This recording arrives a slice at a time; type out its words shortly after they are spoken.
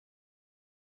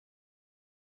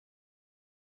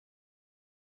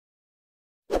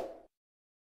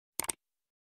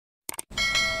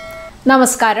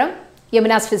നമസ്കാരം,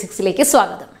 യമുനാസ് ഫിസിക്സിലേക്ക്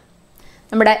സ്വാഗതം.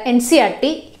 നമ്മുടെ NCERT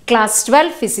class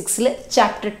 12 ഫിസിക്സിൽ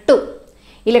chapter 2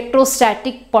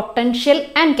 electrostatic potential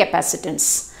and capacitance.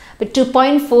 അപ്പോൾ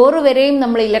 2.4 വരെയും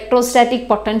നമ്മൾ ഇലക്ട്രോസ്റ്റാറ്റിക്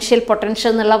പൊട്ടൻഷ്യൽ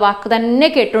എന്നുള്ള വാക്ക് തന്നെ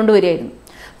കേട്ടുകൊണ്ട് വരികയായിരുന്നു.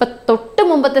 അപ്പോൾ തൊട്ട്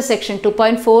മുമ്പത്തെ സെക്ഷൻ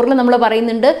 2.4 നമ്മൾ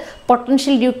പറയുന്നുണ്ട്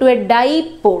potential due to A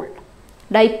dipole.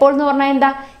 Dipole എന്ന് പറഞ്ഞാൽ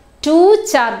എന്താ? 2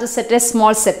 charges at A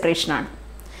small separation ആണ്.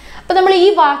 അപ്പോൾ നമ്മൾ ഈ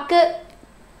വാക്ക്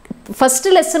ഫസ്റ്റ്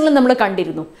ലെസണിൽ നമ്മൾ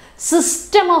കണ്ടിരുന്നു.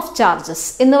 സിസ്റ്റം ഓഫ് ചാർജസ്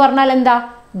എന്ന് പറഞ്ഞാൽ എന്താ?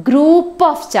 Group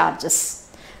of charges.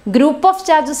 Group of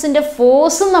ചാർജസിൻ്റെ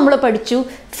ഫോഴ്സും നമ്മൾ പഠിച്ചു,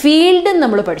 ഫീൽഡും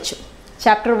നമ്മൾ പഠിച്ചു.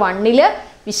 ചാപ്റ്റർ 1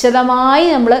 വിശദമായി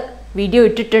നമ്മൾ വീഡിയോ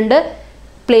ഇട്ടിട്ടുണ്ട്.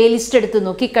 പ്ലേലിസ്റ്റ് എടുത്ത്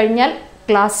നോക്കിക്കഴിഞ്ഞാൽ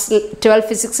ക്ലാസ് 12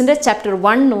 ഫിസിക്സിൻ്റെ ചാപ്റ്റർ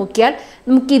 1 നോക്കിയാൽ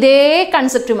നമുക്ക് ഇതേ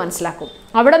കൺസെപ്റ്റ് മനസ്സിലാക്കും.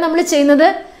 അവിടെ നമ്മൾ ചെയ്യുന്നത്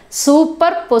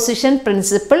സൂപ്പർ പൊസിഷൻ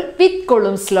പ്രിൻസിപ്പിൾ വിത്ത്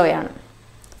കൊളംസ് ലോ ആണ്.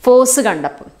 ഫോഴ്സ്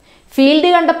കണ്ടപ്പം, ഫീൽഡ്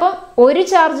കണ്ടപ്പം ഒരു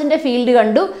ചാർജിൻ്റെ ഫീൽഡ്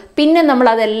കണ്ടു, പിന്നെ നമ്മൾ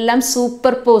അതെല്ലാം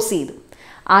സൂപ്പർ പോസ് ചെയ്തു.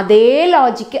 അതേ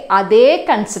ലോജിക്ക്, അതേ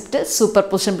കൺസെപ്റ്റ് സൂപ്പർ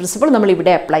പൊസിഷൻ പ്രിൻസിപ്പിൾ നമ്മൾ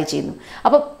ഇവിടെ അപ്ലൈ ചെയ്യുന്നു.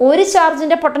 അപ്പം ഒരു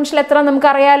ചാർജിൻ്റെ പൊട്ടൻഷ്യൽ എത്ര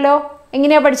നമുക്കറിയാമല്ലോ.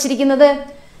 എങ്ങനെയാണ് പഠിച്ചിരിക്കുന്നത്?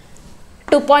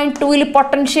 2.2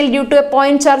 potential due to A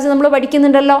point charge നമ്മൾ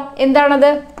പഠിക്കുന്നുണ്ടല്ലോ.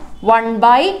 എന്താണത്?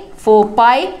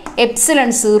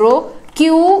 1/4πε0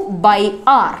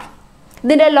 Q/R.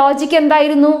 ഇതിൻ്റെ ലോജിക്ക്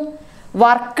എന്തായിരുന്നു?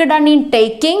 Work done in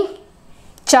taking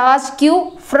charge Q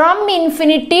from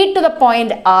infinity to the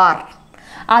point R.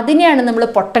 അതിനെയാണ് നമ്മൾ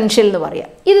പൊട്ടൻഷ്യൽ എന്ന് പറയുക.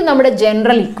 ഇത് നമ്മുടെ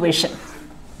ജനറൽ ഇക്വേഷൻ.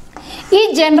 ഈ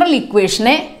ജനറൽ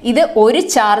ഇക്വേഷനെ ഇത് ഒരു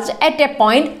charge at A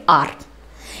point R.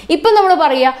 ഇപ്പം നമ്മൾ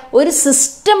പറയുക ഒരു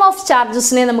സിസ്റ്റം ഓഫ്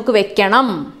ചാർജസിനെ നമുക്ക് വെക്കണം.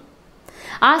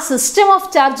 ആ സിസ്റ്റം ഓഫ്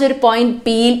ചാർജ് ഒരു പോയിന്റ്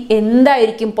Pയിൽ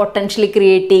എന്തായിരിക്കും പൊട്ടൻഷ്യലി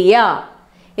ക്രിയേറ്റ് ചെയ്യുക?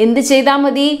 എന്ത് ചെയ്താൽ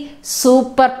മതി?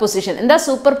 Super position. എന്താ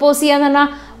സൂപ്പർ പോസ് ചെയ്യാന്ന് പറഞ്ഞാൽ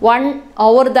 1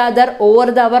 ഓവർ ദ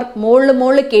അതർ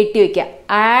മുകളിൽ കയറ്റി വയ്ക്കുക,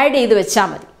 ആഡ് ചെയ്ത് വെച്ചാൽ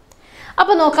മതി.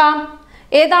 അപ്പോൾ നോക്കാം,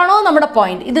 ഏതാണോ നമ്മുടെ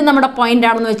പോയിന്റ്, ഇത് നമ്മുടെ പോയിന്റ്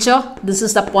ആണെന്ന് വെച്ചോ. This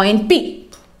is the point P.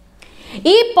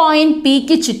 ഈ പോയിന്റ്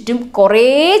Pക്ക് ചുറ്റും കുറേ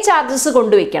ചാർജസ്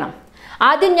കൊണ്ടുവയ്ക്കണം.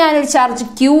 ആദ്യം ഞാനൊരു ചാർജ്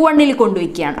Q1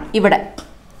 കൊണ്ടുവയ്ക്കുകയാണ്, ഇവിടെ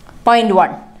പോയിന്റ്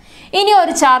 1. ഇനി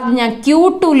ഒരു ചാർജ് ഞാൻ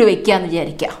Q2 വെക്കുകയെന്ന്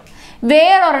വിചാരിക്കുക.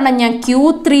 വേറൊരെണ്ണം ഞാൻ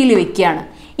Q3 വെക്കുകയാണ്.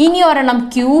 ഇനി ഒരെണ്ണം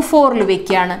Q4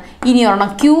 വെക്കുകയാണ്. ഇനി ഒരെണ്ണം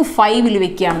Q5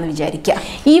 വെക്കുകയാണെന്ന് വിചാരിക്കുക.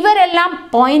 ഇവരെല്ലാം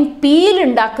പോയിന്റ് Pയിൽ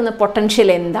ഉണ്ടാക്കുന്ന പൊട്ടൻഷ്യൽ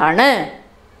എന്താണ്?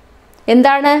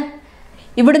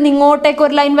 ഇവിടുന്ന് ഇങ്ങോട്ടേക്ക്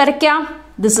ഒരു ലൈൻ വരയ്ക്കാം.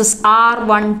 This is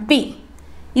R1P.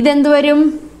 ഇതെന്ത് വരും?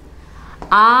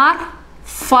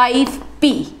 R5P.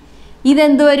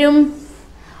 ഇതെന്ത് വരും?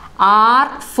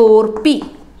 R4P.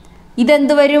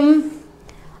 ഇതെന്ത് വരും?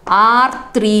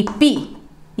 R3P.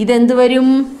 ഇതെന്ത് വരും?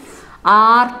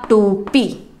 R2P.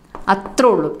 അത്രേ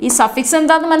ഉള്ളൂ. ഈ സഫിക്സ്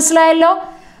എന്താണെന്ന് മനസ്സിലായല്ലോ.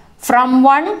 From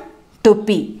 1 to P,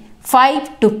 5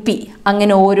 to P,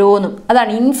 അങ്ങനെ ഓരോന്നും.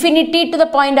 അതാണ് infinity to the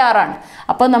point R ആണ്.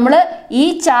 അപ്പോൾ നമ്മൾ ഈ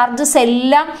ചാർജസ്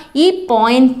എല്ലാം ഈ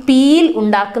പോയിന്റ് Pയിൽ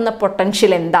ഉണ്ടാക്കുന്ന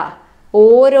പൊട്ടൻഷ്യൽ എന്താ?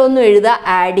 ഓരോന്നും എഴുതുക,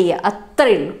 ആഡ് ചെയ്യുക,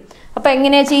 അത്രയേ ഉള്ളൂ. അപ്പോൾ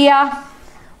എങ്ങനെയാണ് ചെയ്യുക?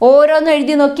 ഓരോന്നും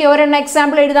എഴുതി നോക്കി ഒരെണ്ണം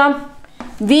എക്സാമ്പിൾ എഴുതാം.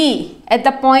 V at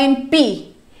the point P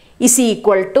is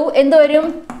equal to എന്ത് വരും?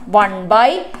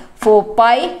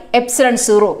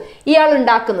 1/4πε0. ഇയാൾ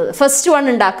ഉണ്ടാക്കുന്നത്, ഫസ്റ്റ് വൺ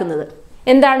ഉണ്ടാക്കുന്നത്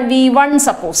എന്താണ്? V1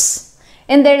 suppose.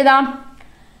 എന്തെഴുതാം?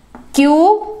 Q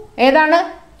ഏതാണ്?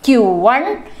 Q1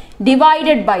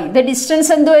 divided by the distance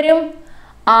എന്ത് വരും?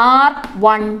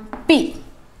 R1P.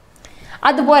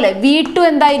 അതുപോലെ V2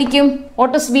 എന്തായിരിക്കും?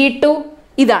 What is V2?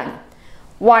 ഇതാണ്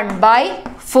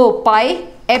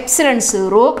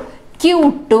 1/4πε0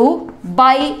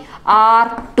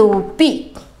 Q2/R2P.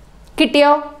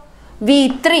 കിട്ടിയോ?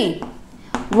 V3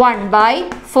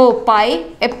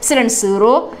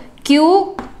 1/4πε0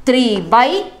 Q3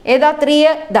 ഏതാ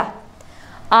 3? ഇതാ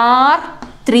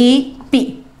R3P.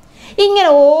 ഇങ്ങനെ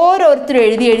ഓരോരുത്തരും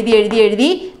എഴുതി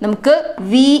നമുക്ക്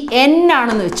Vn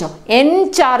ആണെന്ന് വെച്ചോ. n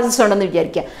ചാർജസ് ഉണ്ടെന്ന്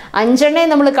വിചാരിക്കുക. 5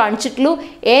 നമ്മൾ കാണിച്ചിട്ടുള്ളൂ.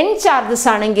 n ചാർജസ്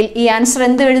ആണെങ്കിൽ ഈ ആൻസർ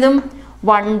എന്ത് എഴുതും?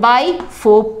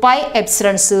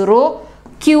 1/4πε0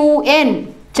 Qn.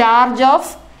 Charge of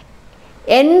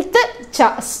nth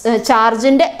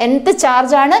ചാർജിൻ്റെ nth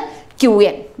ചാർജാണ്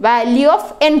Qn, value of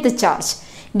nth charge,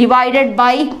 divided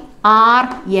by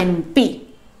Rnp.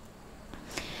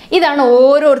 ഇതാണ്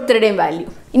ഓരോരുത്തരുടെയും വാല്യൂ.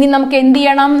 ഇനി നമുക്ക് എന്ത്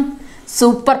ചെയ്യണം?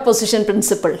 Super position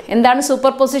principle. എന്താണ്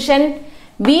super position?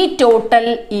 V total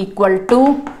equal to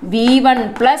V1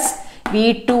 plus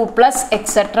V2 plus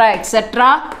etcetera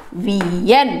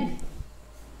Vn.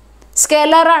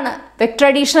 സ്കെയിലറാണ്, vector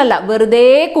addition അല്ല, വെറുതെ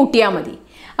കൂട്ടിയാൽ മതി.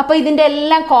 അപ്പോൾ ഇതിൻ്റെ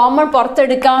എല്ലാം common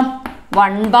പുറത്തെടുക്കാം.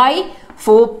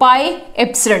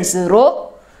 1/4πε0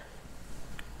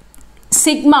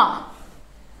 sigma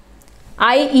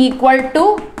I equal to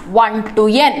 1 to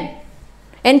n.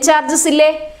 n charges ille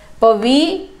അപ്പോൾ വി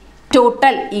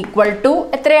ടോട്ടൽ ഈക്വൽ ടു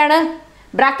എത്രയാണ്?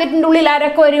 ബ്രാക്കറ്റിൻ്റെ ഉള്ളിൽ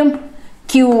ആരൊക്കെ വരും?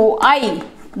 ക്യു ഐ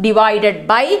ഡിവൈഡഡ്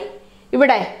ബൈ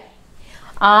ഇവിടെ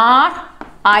R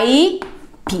I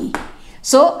P.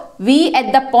 So we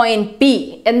at the point P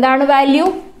എന്താണ് വാല്യൂ?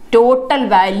 ടോട്ടൽ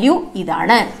വാല്യൂ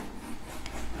ഇതാണ്.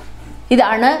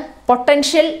 ഇതാണ്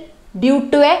potential due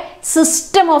to A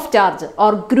system of charge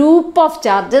or group of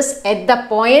charges at the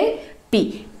point P.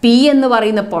 P എന്ന്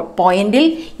പറയുന്ന പോയിന്റിൽ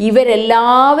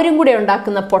ഇവരെല്ലാവരും കൂടെ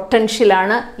ഉണ്ടാക്കുന്ന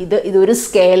പൊട്ടൻഷ്യലാണ് ഇത്. ഇതൊരു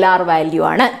സ്കേലാർ വാല്യൂ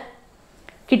ആണ്.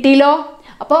 കിട്ടിയല്ലോ?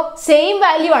 അപ്പോൾ സെയിം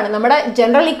വാല്യൂ ആണ്. നമ്മുടെ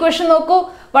ജനറൽ ഇക്വേഷൻ നോക്കൂ,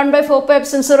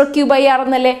 1/4πε0 Q/R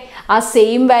എന്നല്ലേ? ആ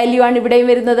സെയിം വാല്യൂ ആണ് ഇവിടെയും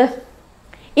വരുന്നത്.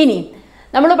 ഇനി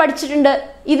നമ്മൾ പഠിച്ചിട്ടുണ്ട്,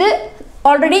 ഇത്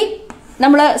ഓൾറെഡി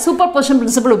നമ്മൾ സൂപ്പർ പൊസിഷൻ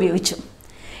പ്രിൻസിപ്പിൾ ഉപയോഗിച്ചു.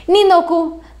 ഇനി നോക്കൂ,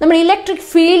 നമ്മൾ ഇലക്ട്രിക്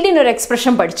ഫീൽഡിന് ഒരു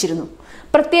എക്സ്പ്രഷൻ പഠിച്ചിരുന്നു.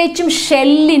 പ്രത്യേകിച്ചും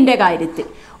ഷെല്ലിൻ്റെ കാര്യത്തിൽ,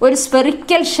 ഒരു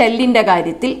സ്പെറിക്കൽ ഷെല്ലിൻ്റെ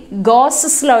കാര്യത്തിൽ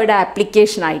ഗോസസ് ലോയുടെ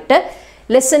ആപ്ലിക്കേഷനായിട്ട്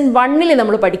ലെസൺ 1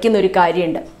 നമ്മൾ പഠിക്കുന്ന ഒരു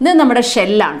കാര്യമുണ്ട്. ഇത് നമ്മുടെ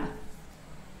ഷെല്ലാണ്.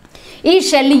 ഈ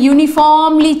ഷെല്ല്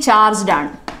യൂണിഫോംലി ചാർജ്ഡ്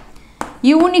ആണ്.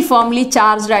 യൂണിഫോംലി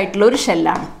ചാർജ്ഡ് ആയിട്ടുള്ള ഒരു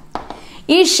ഷെല്ലാണ്.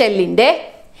 ഈ ഷെല്ലിൻ്റെ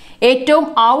ഏറ്റവും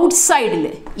ഔട്ട്സൈഡിൽ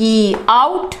ഈ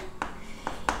ഔട്ട്,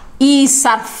 ഈ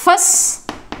സർഫസ്,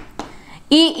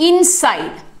 ഈ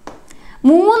ഇൻസൈഡ്,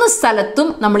 3 സ്ഥലത്തും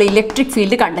നമ്മൾ ഇലക്ട്രിക്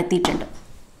ഫീൽഡ് കണ്ടെത്തിയിട്ടുണ്ട്.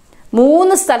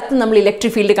 3 സ്ഥലത്തും നമ്മൾ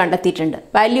ഇലക്ട്രിക് ഫീൽഡ് കണ്ടെത്തിയിട്ടുണ്ട്.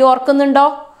 വാല്യൂ ഓർക്കുന്നുണ്ടോ?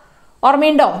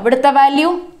 ഓർമ്മയുണ്ടോ? ഇവിടുത്തെ വാല്യൂ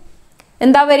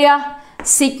എന്താ വരിക?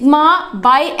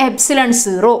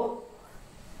 σ/ε0.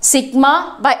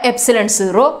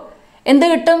 σ/ε0 എന്ത്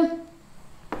കിട്ടും?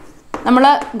 നമ്മൾ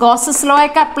ഗോസസ് ലോ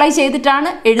ഒക്കെ അപ്ലൈ ചെയ്തിട്ടാണ്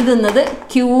എഴുതുന്നത്.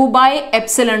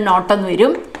 Q/ε0 എന്ന്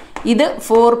വരും. ഇത്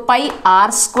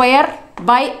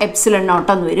 4πr²/ε0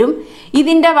 എന്ന് വരും.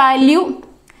 ഇതിൻ്റെ വാല്യൂ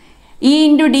E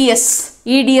 × ds.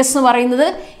 ഈ ds എന്ന് പറയുന്നത്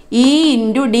E ×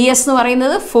 ds എന്ന്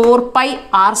പറയുന്നത്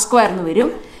 4πr² എന്ന് വരും.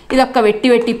 ഇതൊക്കെ വെട്ടി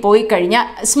വെട്ടി പോയി കഴിഞ്ഞാൽ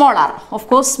small R, of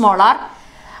course small R.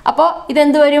 അപ്പോൾ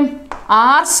ഇതെന്ത് വരും?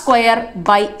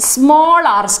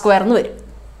 r²/r² എന്ന് വരും.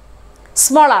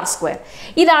 Small r².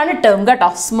 ഇതാണ് ടേം കേട്ടോ,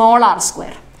 സ്മോൾ r².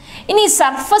 ഇനി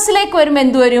സർഫസിലേക്ക് വരുമ്പോൾ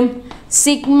എന്ത് വരും?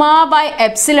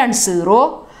 σ/ε0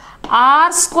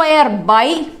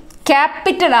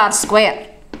 r²/R².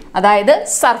 അതായത്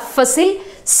സർഫസിൽ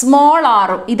സ്മോൾ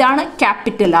ആറും ഇതാണ്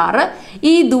ക്യാപിറ്റൽ ആറ്,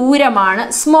 ഈ ദൂരമാണ്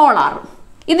സ്മോൾ ആറും.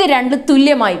 ഇത് രണ്ടും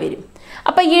തുല്യമായി വരും.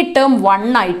 അപ്പം ഈ ടേം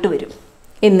 1 ആയിട്ട് വരും.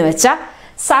 എന്ന് വെച്ചാൽ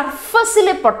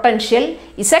സർഫസിലെ പൊട്ടൻഷ്യൽ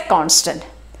ഇസ് എ കോൺസ്റ്റൻറ്റ്,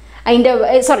 അതിൻ്റെ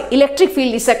electric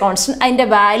field is A constant, അതിൻ്റെ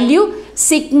വാല്യൂ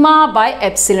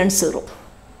σ/ε0.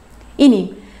 ഇനി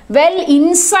വെൽ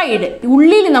ഇൻസൈഡ്,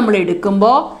 ഉള്ളിൽ നമ്മൾ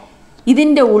എടുക്കുമ്പോൾ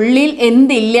ഇതിൻ്റെ ഉള്ളിൽ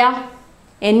എന്തില്ല?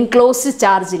 എൻക്ലോസ്ഡ്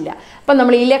ചാർജ് ഇല്ല. അപ്പം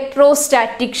നമ്മൾ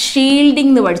ഇലക്ട്രോസ്റ്റാറ്റിക്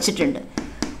ഷീൽഡിംഗ് എന്ന് പഠിച്ചിട്ടുണ്ട്.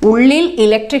 ഉള്ളിൽ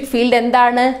ഇലക്ട്രിക് ഫീൽഡ്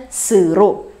എന്താണ്? 0.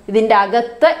 ഇതിൻ്റെ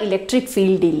അകത്ത് ഇലക്ട്രിക്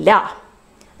ഫീൽഡ് ഇല്ല,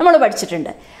 നമ്മൾ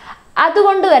പഠിച്ചിട്ടുണ്ട്.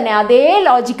 അതുകൊണ്ട് തന്നെ അതേ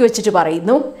ലോജിക്ക് വെച്ചിട്ട്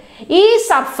പറയുന്നു,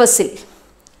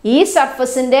 ഈ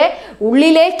സർഫസിൻ്റെ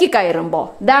ഉള്ളിലേക്ക് കയറുമ്പോൾ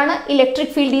ഇതാണ്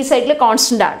ഇലക്ട്രിക് ഫീൽഡ്, ഈ സൈഡിൽ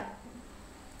കോൺസ്റ്റൻ്റ് ആണ്,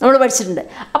 നമ്മൾ പഠിച്ചിട്ടുണ്ട്.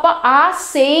 അപ്പോൾ ആ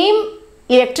സെയിം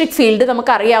ഇലക്ട്രിക് ഫീൽഡ്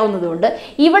നമുക്ക് അറിയാവുന്നതുകൊണ്ട്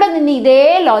ഇവിടെ നിന്ന് ഇതേ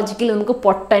ലോജിക്കിൽ നമുക്ക്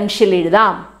പൊട്ടൻഷ്യൽ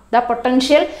എഴുതാം. ദ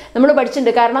പൊട്ടൻഷ്യൽ നമ്മൾ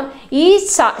പഠിച്ചിട്ടുണ്ട്. കാരണം ഈ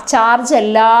ചാർജ്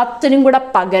എല്ലാത്തിനും കൂടെ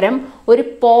പകരം ഒരു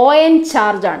പോയിന്റ്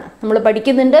ചാർജാണ് നമ്മൾ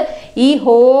പഠിക്കുന്നുണ്ട്. ഈ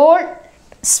ഹോൾ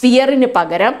സ്ഫിയറിന്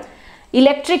പകരം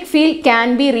electric field can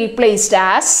be replaced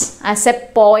as A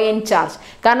point charge.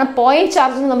 കാരണം പോയിന്റ്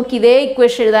ചാർജിന് നമുക്ക് ഇതേ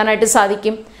ഇക്വേഷൻ എഴുതാനായിട്ട്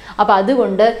സാധിക്കും. അപ്പോൾ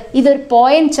അതുകൊണ്ട് ഇതൊരു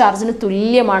പോയിന്റ് ചാർജിന്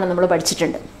തുല്യമാണ് നമ്മൾ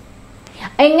പഠിച്ചിട്ടുണ്ട്.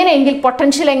 എങ്ങനെയെങ്കിൽ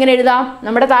പൊട്ടൻഷ്യൽ എങ്ങനെ എഴുതാം?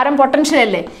 നമ്മുടെ താരം പൊട്ടൻഷ്യൽ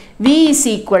അല്ലേ? V =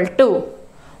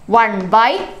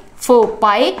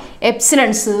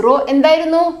 1/4πε0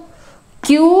 എന്തായിരുന്നു?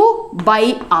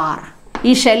 Q/R.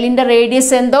 ഈ ഷെല്ലിൻ്റെ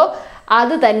റേഡിയസ് എന്തോ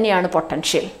അത് തന്നെയാണ്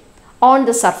പൊട്ടൻഷ്യൽ ഓൺ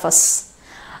ദ സർഫസ്.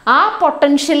 ആ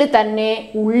പൊട്ടൻഷ്യൽ തന്നെ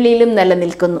ഉള്ളിലും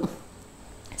നിലനിൽക്കുന്നു.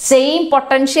 Same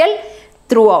potential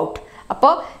through out.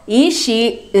 അപ്പോൾ ഈ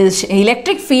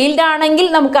ഇലക്ട്രിക് ഫീൽഡ് ആണെങ്കിൽ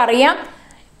നമുക്കറിയാം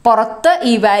പുറത്ത്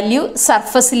ഈ വാല്യൂ,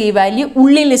 സർഫസിൽ ഈ വാല്യൂ,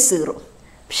 ഉള്ളിൽ 0.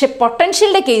 പക്ഷെ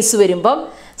പൊട്ടൻഷ്യലിൻ്റെ കേസ് വരുമ്പം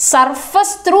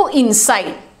സർഫസ് ത്രൂ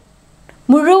ഇൻസൈഡ്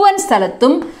മുഴുവൻ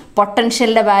സ്ഥലത്തും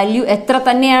പൊട്ടൻഷ്യലിൻ്റെ വാല്യൂ എത്ര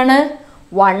തന്നെയാണ്?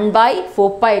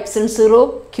 1/4πε0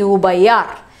 Q/R.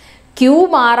 Q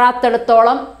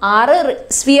മാറാത്തിടത്തോളം R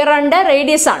സ്ഫിയറിൻ്റെ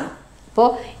റേഡിയസ് ആണ്. അപ്പോൾ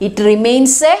ഇറ്റ്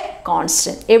റിമെയിൻസ് എ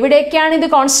കോൺസ്റ്റൻറ്റ്. എവിടേക്കാണ് ഇത്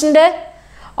constant?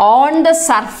 On the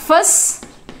surface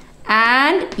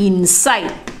and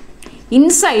inside.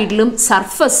 ഇൻസൈഡിലും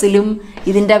സർഫസിലും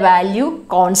ഇതിൻ്റെ വാല്യൂ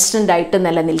കോൺസ്റ്റൻ്റ് ആയിട്ട്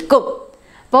നിലനിൽക്കും.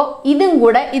 അപ്പോൾ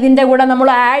ഇതിൻ്റെ കൂടെ നമ്മൾ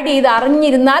ആഡ് ചെയ്ത്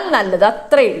അറിഞ്ഞിരുന്നാൽ നല്ലത്,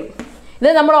 അത്രയേ ഉള്ളൂ. ഇത്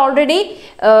നമ്മൾ ഓൾറെഡി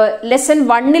ലെസൺ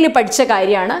 1 പഠിച്ച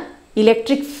കാര്യമാണ്.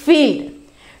 Electric field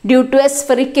due to A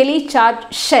spherically charge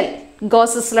shell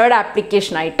Gauss's ലോയുടെ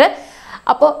ആപ്ലിക്കേഷനായിട്ട്.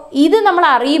 അപ്പോൾ ഇത് നമ്മൾ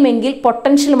അറിയുമെങ്കിൽ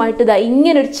പൊട്ടൻഷ്യലുമായിട്ട് ഇതാ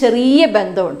ഇങ്ങനൊരു ചെറിയ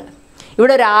ബന്ധമുണ്ട്.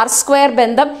 ഇവിടെ ഒരു R²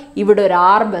 ബന്ധം, ഇവിടെ ഒരു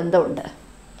R ബന്ധമുണ്ട്.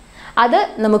 അത്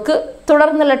നമുക്ക്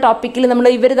തുടർന്നുള്ള ടോപ്പിക്കിൽ നമ്മൾ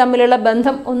ഇവർ തമ്മിലുള്ള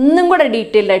ബന്ധം ഒന്നും കൂടെ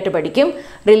ഡീറ്റെയിൽഡ് ആയിട്ട് പഠിക്കും.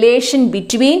 Relation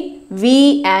between V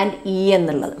and E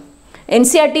എന്നുള്ളത്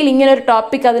NCERTയിൽ ഇങ്ങനെ ഒരു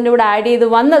ടോപ്പിക് അതിൻ്റെ കൂടെ ആഡ് ചെയ്ത്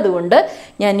വന്നതുകൊണ്ട്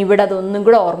ഞാൻ ഇവിടെ അതൊന്നും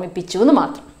കൂടെ ഓർമ്മിപ്പിച്ചു എന്ന്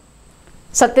മാത്രം.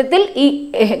 സത്യത്തിൽ ഈ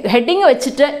ഹെഡിങ്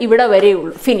വെച്ചിട്ട് ഇവിടെ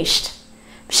വരെയുള്ളൂ, ഫിനിഷ്ഡ്.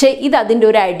 പക്ഷേ ഇത് അതിൻ്റെ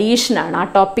ഒരു അഡീഷനാണ്, ആ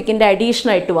ടോപ്പിക്കിൻ്റെ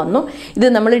അഡീഷനായിട്ട് വന്നു. ഇത്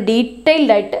നമ്മൾ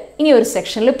ഡീറ്റെയിൽഡ് ആയിട്ട് ഇനി ഒരു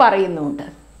സെക്ഷനിൽ പറയുന്നുമുണ്ട്.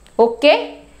 Okay,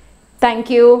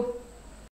 thank you.